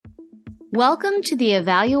Welcome to the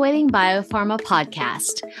Evaluating Biopharma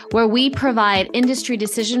podcast, where we provide industry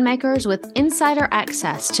decision makers with insider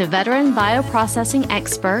access to veteran bioprocessing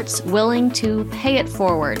experts willing to pay it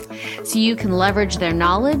forward so you can leverage their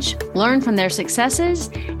knowledge, learn from their successes,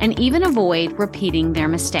 and even avoid repeating their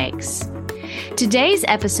mistakes. Today's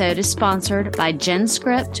episode is sponsored by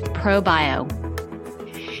GenScript ProBio.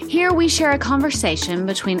 Here we share a conversation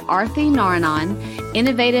between Arthi Narayanan,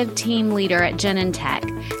 Innovative Team Leader at Genentech,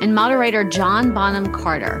 and moderator John Bonham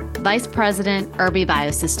Carter, Vice President, Irby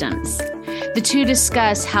Biosystems. The two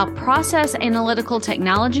discuss how process analytical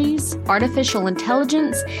technologies, artificial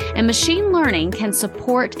intelligence, and machine learning can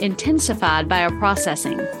support intensified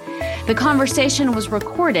bioprocessing. The conversation was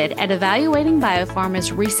recorded at Evaluating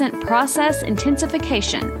Biopharma's recent Process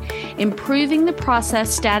Intensification, Improving the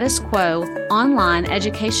Process Status Quo online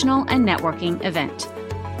educational and networking event.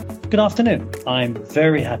 Good afternoon. I'm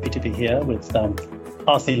very happy to be here with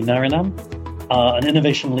Arthi Narayanan, an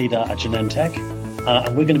innovation leader at Genentech,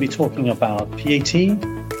 and we're going to be talking about PAT,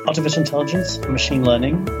 artificial intelligence, and machine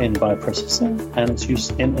learning in bioprocessing and its use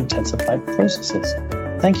in intensified processes.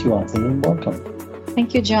 Thank you, Arthi, and welcome.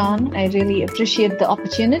 Thank you, John. I really appreciate the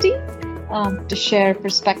opportunity to share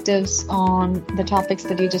perspectives on the topics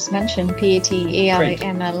that you just mentioned, PAT, AI, Great.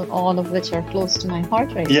 ML, all of which are close to my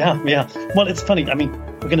heart right now. Yeah. Well, it's funny. I mean,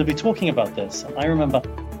 we're going to be talking about this. I remember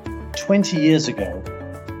 20 years ago,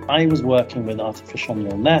 I was working with artificial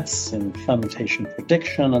neural nets in fermentation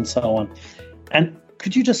prediction and so on. And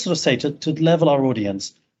could you just sort of say, to level our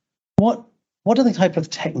audience, what are the type of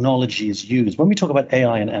technologies used when we talk about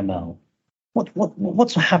AI and ML?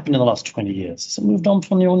 What's happened in the last 20 years? Has it moved on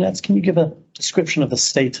from neural nets? Can you give a description of the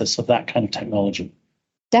status of that kind of technology?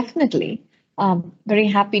 Definitely. Very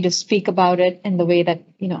happy to speak about it in the way that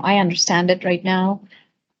I understand it right now.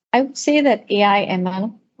 I would say that AI,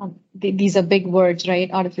 ML, these are big words,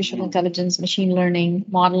 right? Artificial intelligence, machine learning,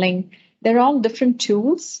 modeling, they're all different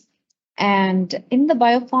tools. And in the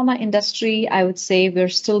biopharma industry, I would say we're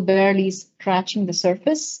still barely scratching the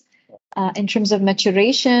surface. In terms of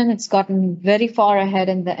maturation, it's gotten very far ahead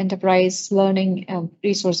in the enterprise learning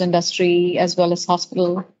resource industry as well as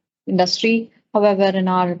hospital industry. However, in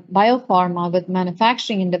our biopharma with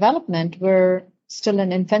manufacturing and development, we're still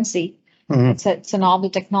in infancy. Mm-hmm. It's a novel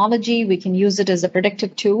technology. We can use it as a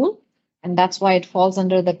predictive tool, and that's why it falls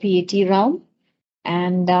under the PAT realm.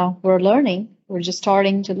 And we're learning. We're just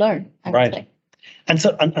starting to learn. Right. And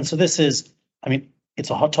so this is, it's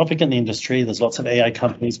a hot topic in the industry. There's lots of AI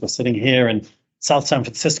companies. We're sitting here in South San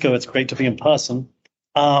Francisco. It's great to be in person,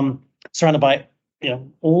 surrounded by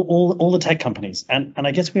all the tech companies. And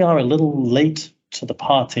I guess we are a little late to the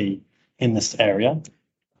party in this area,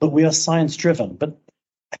 but we are science driven. But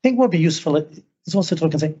I think what would be useful is also to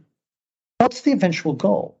look and say, what's the eventual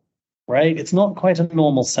goal, right? It's not quite a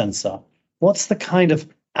normal sensor. What's the kind of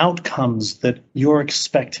outcomes that you're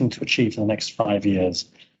expecting to achieve in the next 5 years?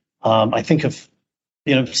 I think of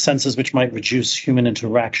sensors which might reduce human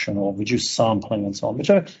interaction or reduce sampling and so on, which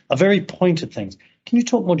are very pointed things. Can you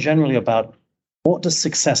talk more generally about what does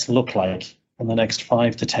success look like in the next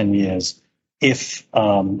 5 to 10 years if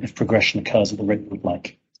progression occurs at the rate we'd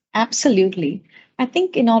like? Absolutely. I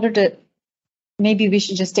think in order to, maybe we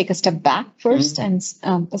should just take a step back first and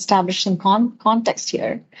establish some context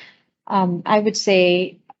here. I would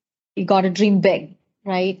say you got to dream big,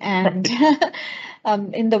 right? And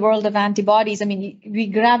in the world of antibodies, we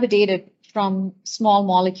gravitated from small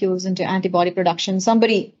molecules into antibody production.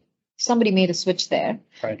 Somebody made a switch there,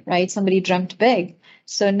 right? Somebody dreamt big.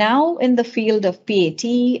 So now in the field of PAT,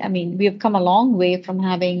 we have come a long way from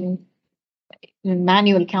having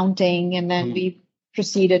manual counting, and then we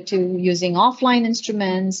proceeded to using offline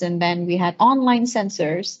instruments, and then we had online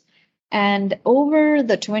sensors. And over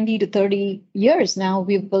the 20 to 30 years now,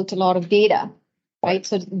 we've built a lot of data, right?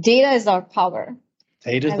 So data is our power.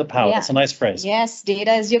 Data is the power. Yeah. That's a nice phrase. Yes,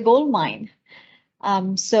 data is your gold mine.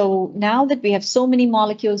 So now that we have so many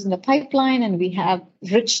molecules in the pipeline and we have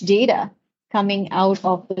rich data coming out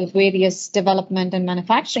of the various development and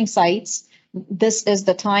manufacturing sites, this is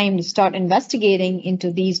the time to start investigating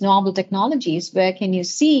into these novel technologies. Where can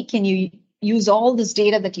you use all this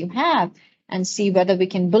data that you have and see whether we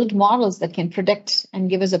can build models that can predict and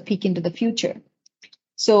give us a peek into the future?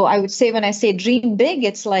 So I would say when I say dream big,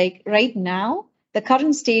 it's like right now, the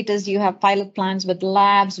current state is you have pilot plans with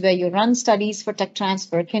labs where you run studies for tech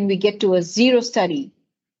transfer. Can we get to a zero study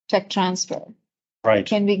tech transfer? Right.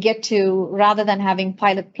 Can we get to, rather than having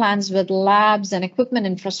pilot plans with labs and equipment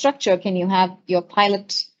infrastructure, can you have your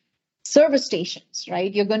pilot service stations,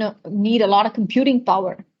 right? You're going to need a lot of computing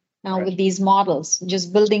power now with these models.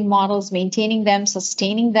 Just building models, maintaining them,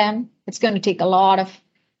 sustaining them. It's going to take a lot of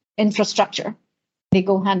infrastructure. They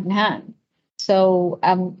go hand in hand. So,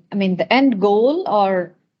 I mean, the end goal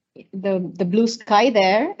or the blue sky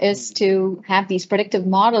there is to have these predictive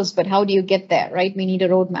models, but how do you get there, right? We need a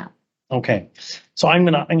roadmap. Okay, so I'm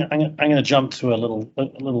gonna jump to a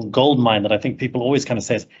little gold mine that I think people always kind of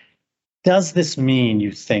say is, does this mean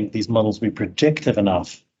you think these models will be predictive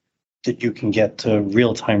enough that you can get to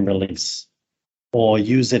real-time release or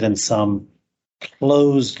use it in some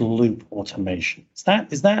closed loop automation?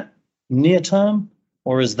 Is that near term,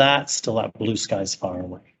 or is that still at blue skies far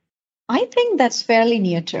away? I think that's fairly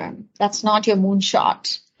near term. That's not your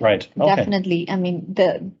moonshot. Right. Okay. Definitely. I mean,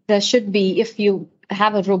 there should be, if you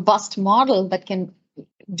have a robust model that can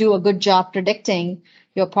do a good job predicting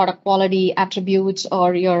your product quality attributes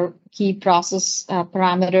or your key process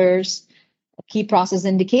parameters, key process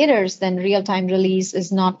indicators, then real-time release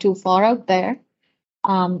is not too far out there.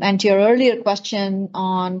 And to your earlier question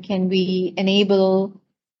on can we enable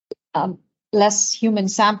less human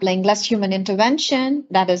sampling, less human intervention,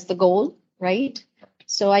 that is the goal, right?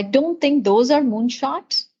 So I don't think those are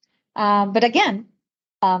moonshot. But again,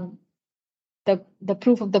 the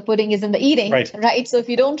proof of the pudding is in the eating, right? So if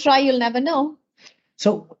you don't try, you'll never know.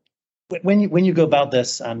 So when you go about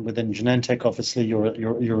this, and within Genentech, obviously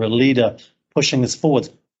you're a leader pushing this forward.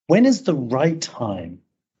 When is the right time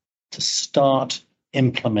to start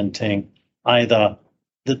implementing either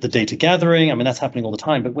the data gathering? I mean, that's happening all the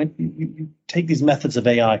time. But when you take these methods of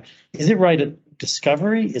AI, is it right at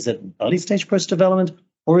discovery? Is it early stage process development?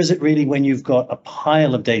 Or is it really when you've got a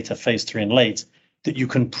pile of data, phase 3 and late, that you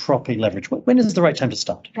can properly leverage? When is the right time to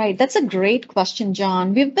start? Right. That's a great question,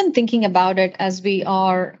 John. We've been thinking about it as we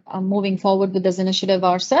are moving forward with this initiative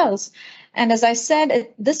ourselves. And as I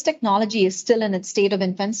said, this technology is still in its state of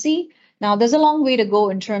infancy. Now, there's a long way to go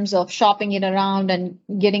in terms of shopping it around and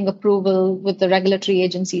getting approval with the regulatory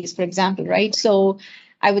agencies, for example, right? So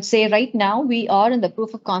I would say right now we are in the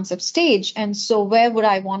proof of concept stage. And so where would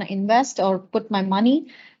I want to invest or put my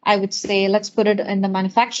money? I would say let's put it in the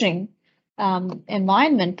manufacturing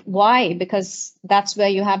environment. Why? Because that's where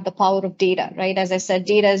you have the power of data, right? As I said,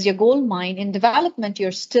 data is your gold mine. In development,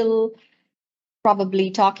 you're still probably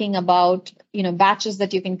talking about, batches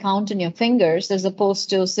that you can count in your fingers as opposed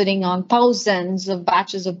to sitting on thousands of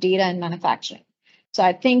batches of data in manufacturing. So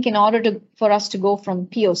I think in order for us to go from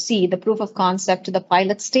POC, the proof of concept, to the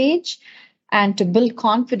pilot stage, and to build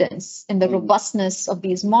confidence in the robustness of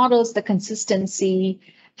these models, the consistency,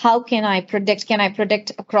 how can I predict? Can I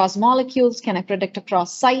predict across molecules? Can I predict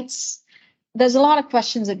across sites? There's a lot of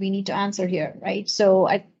questions that we need to answer here, right? So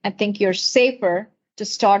I think you're safer to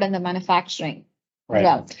start in the manufacturing. Right.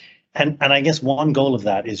 Well. And I guess one goal of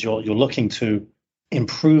that is you're looking to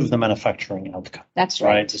improve the manufacturing outcome. That's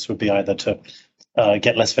right. This would be either to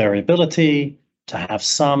get less variability, to have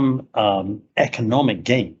some economic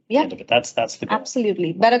gain. Yeah. That's the goal.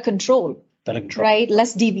 Absolutely. Better control. Right.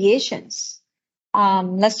 Less deviations,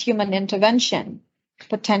 less human intervention,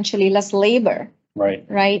 potentially less labor.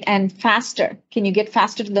 Right. And faster. Can you get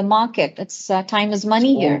faster to the market? It's time is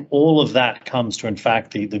money here. All of that comes to, in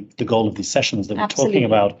fact, the goal of these sessions that we're talking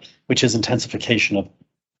about, which is intensification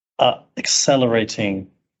of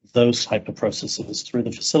accelerating those type of processes through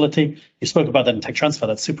the facility. You spoke about that in tech transfer.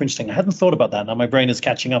 That's super interesting. I hadn't thought about that. Now my brain is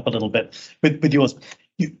catching up a little bit with yours.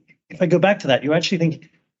 If I go back to that, you actually think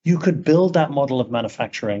you could build that model of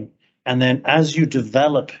manufacturing, and then as you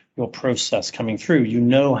develop your process coming through, you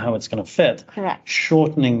know how it's going to fit. Correct.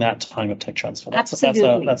 Shortening that time of tech transfer.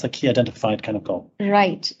 Absolutely. That's a key identified kind of goal.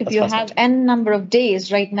 Right. If you have N number of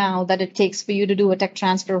days right now that it takes for you to do a tech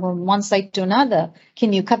transfer from one site to another,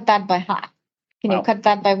 can you cut that by half? Can you cut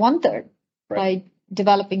that by 1/3 by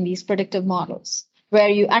developing these predictive models where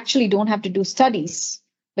you actually don't have to do studies,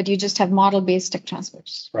 but you just have model-based tech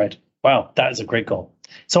transfers? Right. Wow, that is a great goal.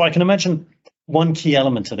 So I can imagine one key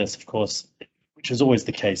element to this, of course, which is always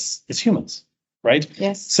the case, is humans, right?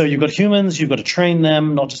 Yes. So you've got humans, you've got to train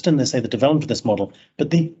them, not just in the development of this model, but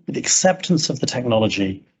the acceptance of the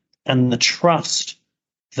technology and the trust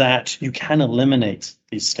that you can eliminate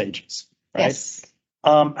these stages, right? Yes.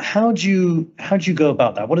 How do you go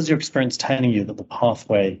about that? What is your experience telling you that the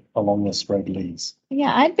pathway along this road leads?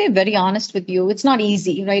 Yeah, I'd be very honest with you. It's not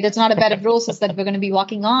easy, right? It's not a bed of roses that we're going to be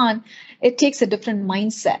walking on. It takes a different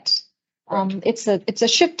mindset. Right. It's a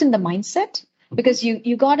shift in the mindset, because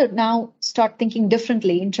you got to now start thinking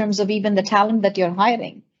differently in terms of even the talent that you're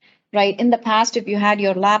hiring. Right. In the past, if you had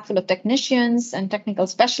your lab full of technicians and technical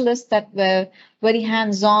specialists that were very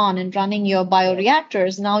hands-on in running your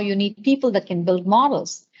bioreactors, now you need people that can build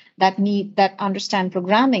models, that understand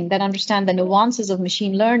programming, that understand the nuances of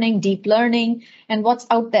machine learning, deep learning, and what's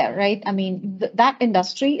out there, right? I mean, that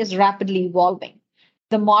industry is rapidly evolving.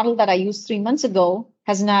 the model that I used 3 months ago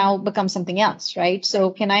has now become something else, right?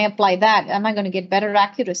 So can I apply that? Am I going to get better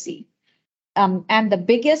accuracy? And the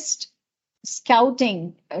biggest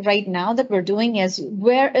scouting right now that we're doing is,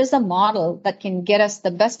 where is a model that can get us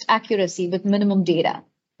the best accuracy with minimum data?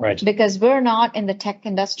 Right. Because we're not in the tech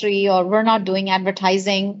industry, or we're not doing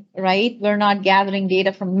advertising, right? We're not gathering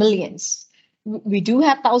data from millions. We do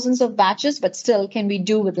have thousands of batches, but still, can we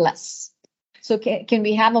do with less? So can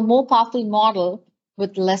we have a more powerful model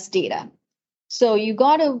with less data? So you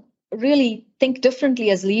got to really think differently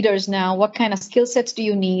as leaders now. What kind of skill sets do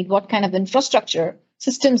you need? What kind of infrastructure,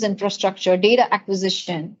 systems infrastructure, data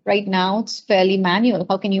acquisition? Right now, it's fairly manual.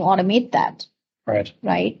 How can you automate that? Right.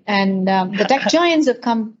 Right. And the tech giants have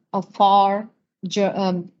come a far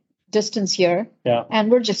distance here. Yeah.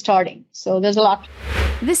 And we're just starting. So there's a lot.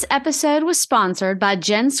 This episode was sponsored by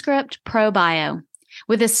GenScript ProBio.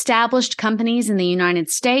 With established companies in the United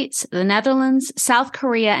States, the Netherlands, South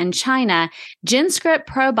Korea, and China, GenScript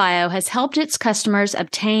ProBio has helped its customers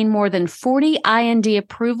obtain more than 40 IND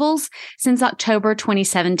approvals since October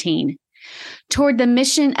 2017. Toward the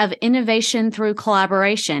mission of innovation through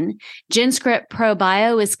collaboration, GenScript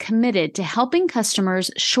ProBio is committed to helping customers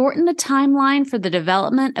shorten the timeline for the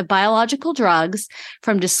development of biological drugs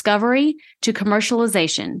from discovery to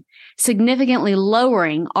commercialization, significantly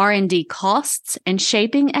lowering R&D costs and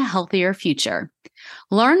shaping a healthier future.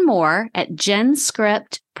 Learn more at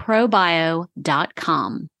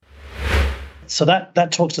genscriptprobio.com. So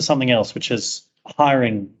that talks to something else, which is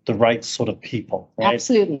hiring the right sort of people, right?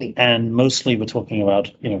 Absolutely. And mostly we're talking about,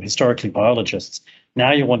 historically biologists.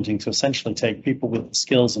 Now you're wanting to essentially take people with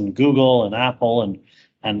skills in Google and Apple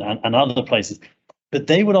and other places, but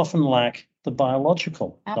they would often lack the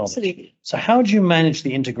biological knowledge. Absolutely. So how do you manage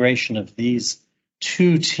the integration of these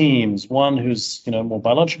two teams, one who's more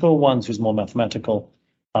biological, one who's more mathematical,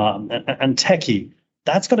 and techie?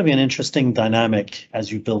 That's got to be an interesting dynamic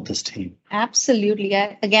as you build this team. Absolutely.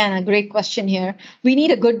 Again, a great question here. We need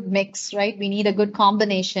a good mix, right? We need a good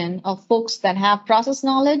combination of folks that have process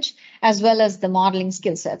knowledge as well as the modeling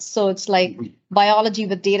skill sets. So it's like biology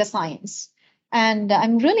with data science. And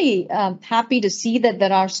I'm really happy to see that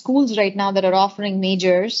there are schools right now that are offering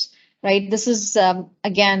majors, right? This is,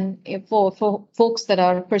 again, for folks that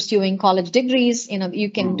are pursuing college degrees, you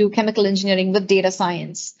can do chemical engineering with data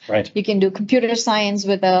science. Right. You can do computer science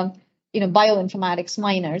with a, bioinformatics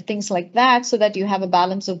minor, things like that, so that you have a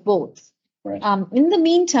balance of both. Right. In the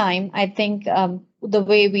meantime, I think the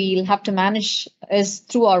way we'll have to manage is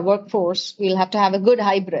through our workforce. We'll have to have a good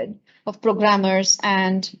hybrid of programmers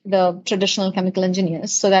and the traditional chemical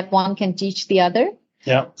engineers, so that one can teach the other.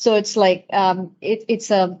 Yeah. So it's like it's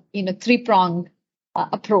a three-pronged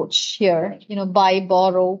approach here. Buy,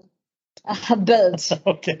 borrow, build.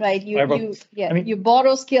 Okay. Right. You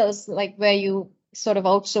borrow skills, like where you sort of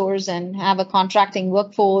outsource and have a contracting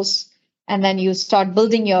workforce, and then you start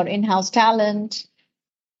building your in-house talent.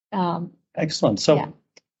 Excellent. So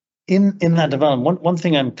in that development, one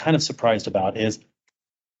thing I'm kind of surprised about is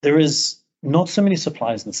there is not so many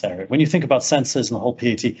suppliers in this area. When you think about sensors and the whole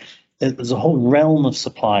PAT, there's a whole realm of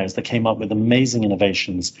suppliers that came up with amazing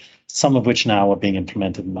innovations, some of which now are being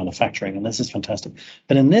implemented in manufacturing, and this is fantastic.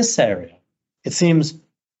 But in this area, it seems,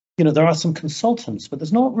 there are some consultants, but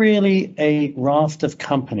there's not really a raft of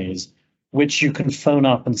companies which you can phone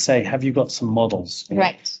up and say, have you got some models?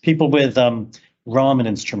 Right. People with Raman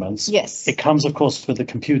instruments. Yes. It comes, of course, with the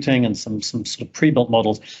computing and some sort of pre-built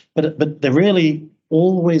models, but they're really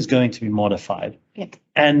always going to be modified. Yep.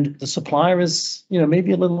 And the supplier is,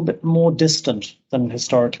 maybe a little bit more distant than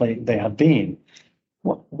historically they have been.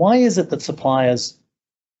 Why is it that suppliers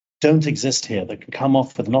don't exist here that can come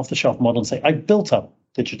off with an off-the-shelf model and say, I built a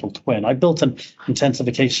digital twin, I built an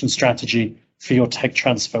intensification strategy for your tech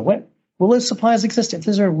transfer? Where will those suppliers exist? If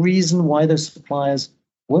there's a reason why those suppliers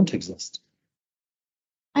won't exist?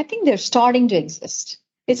 I think they're starting to exist.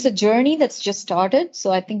 It's a journey that's just started,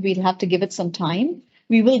 so I think we'll have to give it some time.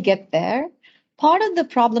 We will get there. Part of the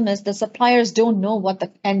problem is the suppliers don't know what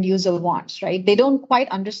the end user wants, right? They don't quite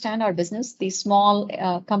understand our business. These small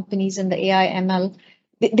companies in the AI, ML,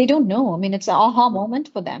 they don't know. I mean, it's an aha moment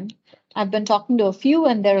for them. I've been talking to a few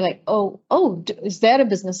and they're like, is there a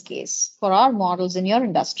business case for our models in your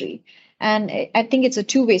industry? And I think it's a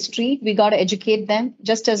two-way street. We got to educate them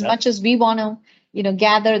just as much as we want to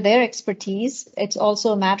gather their expertise. It's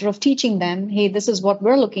also a matter of teaching them, hey, this is what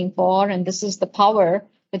we're looking for, and this is the power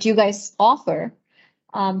that you guys offer.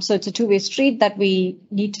 So it's a two-way street that we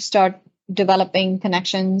need to start developing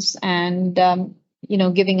connections and,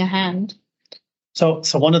 giving a hand. So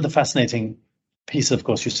one of the fascinating pieces, of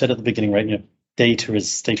course, you said at the beginning, right? Data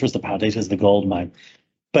is the power, data is the gold mine.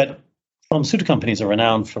 But pharmaceutical companies are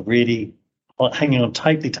renowned for really hanging on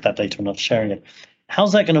tightly to that data and not sharing it.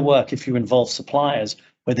 How's that going to work if you involve suppliers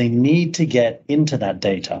where they need to get into that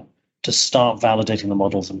data to start validating the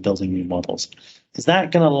models and building new models? Is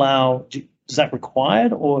that going to allow, is that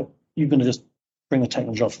required, or are you going to just bring the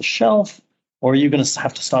technology off the shelf, or are you going to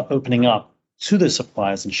have to start opening up to the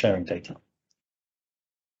suppliers and sharing data?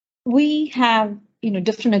 We have,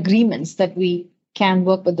 different agreements that we can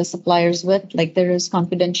work with the suppliers with, like there is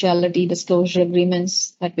confidentiality disclosure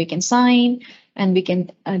agreements that we can sign, and we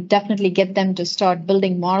can definitely get them to start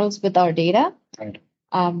building models with our data. Right.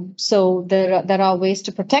 So there are ways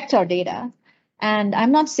to protect our data. And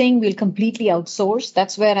I'm not saying we'll completely outsource.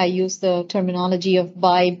 That's where I use the terminology of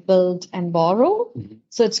buy, build, and borrow. Mm-hmm.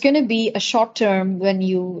 So it's going to be a short term when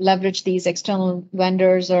you leverage these external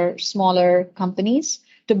vendors or smaller companies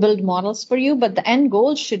to build models for you. But the end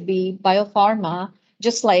goal should be biopharma,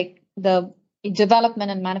 just like the development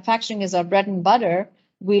and manufacturing is our bread and butter.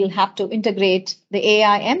 We'll have to integrate the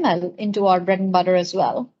AI ML into our bread and butter as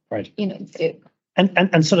well. Right.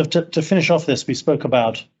 And sort of to finish off this, we spoke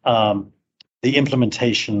about the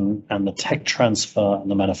implementation and the tech transfer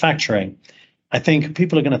and the manufacturing. I think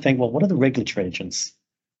people are going to think, well, what do the regulatory agents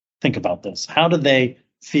think about this? How do they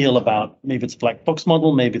feel about, maybe it's a black box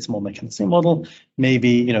model, maybe it's a more McKinsey model,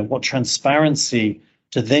 maybe, what transparency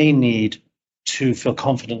do they need to feel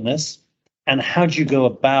confident in this? And how do you go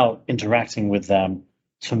about interacting with them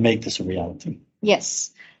to make this a reality?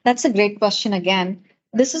 Yes, that's a great question again.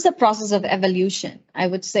 This is a process of evolution. I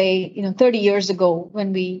would say, 30 years ago,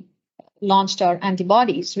 when we launched our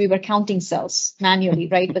antibodies, we were counting cells manually,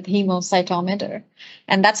 right, with hemocytometer.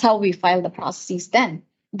 And that's how we filed the processes then.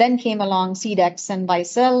 Then came along CDEX and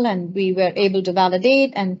BICEL, and we were able to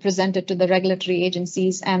validate and present it to the regulatory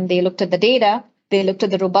agencies. And they looked at the data, they looked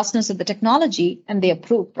at the robustness of the technology, and they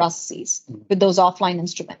approved processes with those offline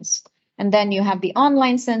instruments. And then you have the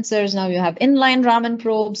online sensors. Now you have inline Raman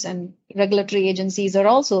probes, and regulatory agencies are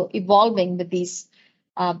also evolving with these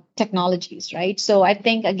technologies, right? So I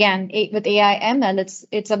think, again, with AI ML,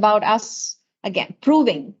 it's about us, again,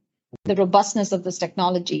 proving the robustness of this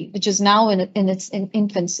technology, which is now in its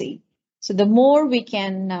infancy. So the more we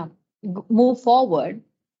can move forward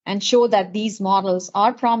and show that these models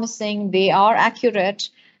are promising, they are accurate,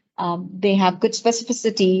 they have good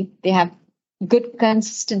specificity, they have good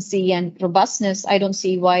consistency and robustness, I don't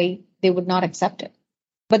see why they would not accept it.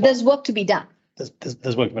 But there's work to be done. There's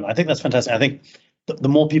work to be done. I think that's fantastic. I think the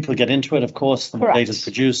more people get into it, of course, the more data is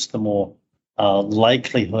produced, the more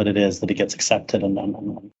likelihood it is that it gets accepted,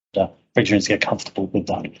 and regulators get comfortable with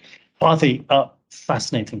that. Aarti,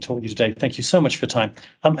 fascinating talking to you today. Thank you so much for your time.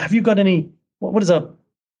 Have you got what is a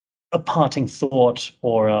parting thought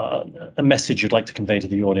or a message you'd like to convey to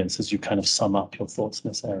the audience as you kind of sum up your thoughts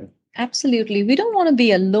in this area? Absolutely. We don't want to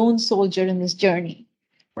be a lone soldier in this journey.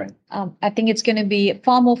 Right. I think it's going to be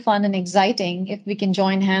far more fun and exciting if we can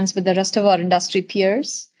join hands with the rest of our industry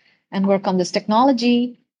peers and work on this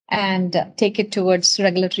technology and take it towards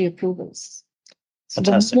regulatory approvals. So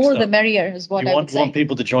fantastic. The more the merrier is what I would say. You want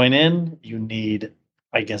people to join in. You need,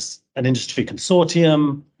 I guess, an industry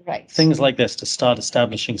consortium, right? Things like this to start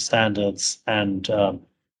establishing standards and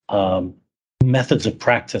methods of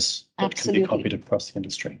practice that can be copied across the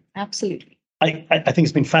industry. Absolutely. I think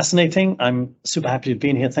it's been fascinating. I'm super happy to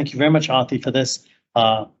be here. Thank you very much, Aarti, for this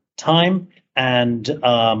time. And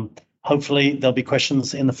hopefully there'll be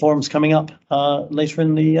questions in the forums coming up later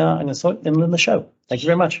in the show. Thank you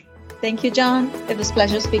very much. Thank you, John. It was a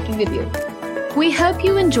pleasure speaking with you. We hope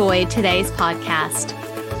you enjoyed today's podcast.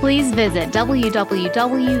 Please visit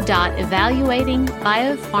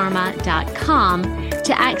www.evaluatingbiopharma.com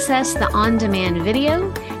to access the on-demand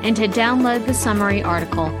video and to download the summary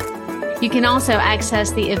article. You can also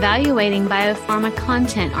access the Evaluating Biopharma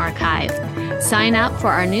Content Archive, sign up for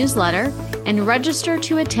our newsletter, and register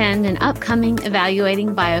to attend an upcoming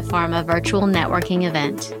Evaluating Biopharma virtual networking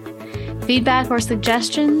event. Feedback or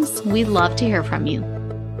suggestions, we'd love to hear from you.